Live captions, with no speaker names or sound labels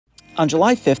On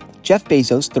July 5th, Jeff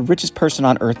Bezos, the richest person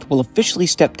on Earth, will officially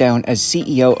step down as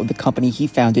CEO of the company he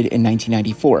founded in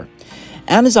 1994.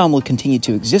 Amazon will continue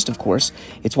to exist, of course.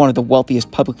 It's one of the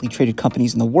wealthiest publicly traded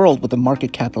companies in the world with a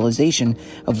market capitalization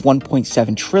of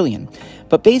 $1.7 trillion.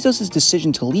 But Bezos'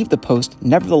 decision to leave the post,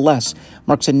 nevertheless,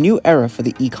 marks a new era for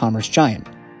the e-commerce giant.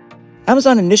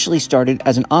 Amazon initially started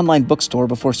as an online bookstore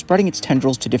before spreading its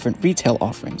tendrils to different retail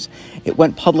offerings. It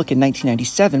went public in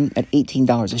 1997 at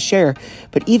 $18 a share,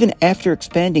 but even after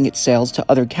expanding its sales to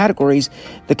other categories,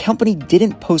 the company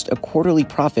didn't post a quarterly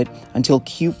profit until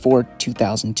Q4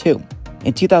 2002.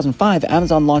 In 2005,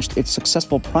 Amazon launched its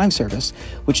successful Prime service,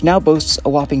 which now boasts a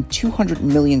whopping 200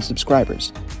 million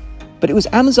subscribers. But it was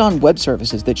Amazon Web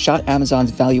Services that shot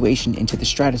Amazon's valuation into the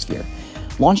stratosphere.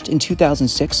 Launched in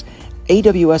 2006,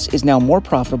 AWS is now more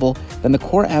profitable than the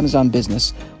core Amazon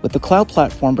business, with the cloud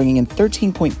platform bringing in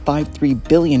 $13.53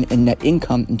 billion in net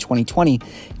income in 2020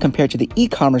 compared to the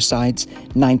e-commerce side's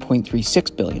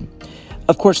 $9.36 billion.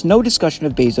 Of course, no discussion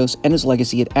of Bezos and his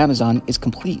legacy at Amazon is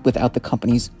complete without the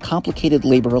company's complicated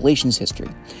labor relations history.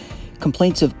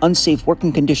 Complaints of unsafe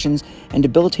working conditions and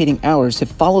debilitating hours have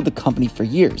followed the company for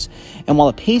years, and while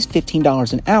it pays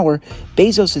 $15 an hour,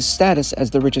 Bezos' status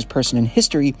as the richest person in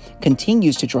history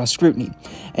continues to draw scrutiny,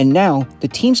 and now the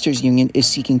Teamsters Union is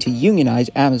seeking to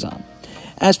unionize Amazon.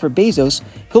 As for Bezos,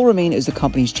 he'll remain as the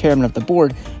company's chairman of the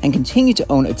board and continue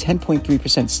to own a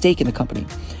 10.3% stake in the company.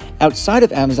 Outside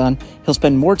of Amazon, he'll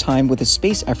spend more time with his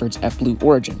space efforts at Blue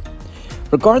Origin.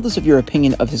 Regardless of your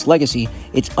opinion of his legacy,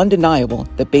 it's undeniable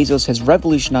that Bezos has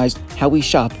revolutionized how we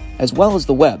shop as well as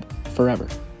the web forever.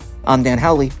 I'm Dan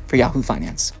Howley for Yahoo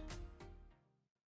Finance.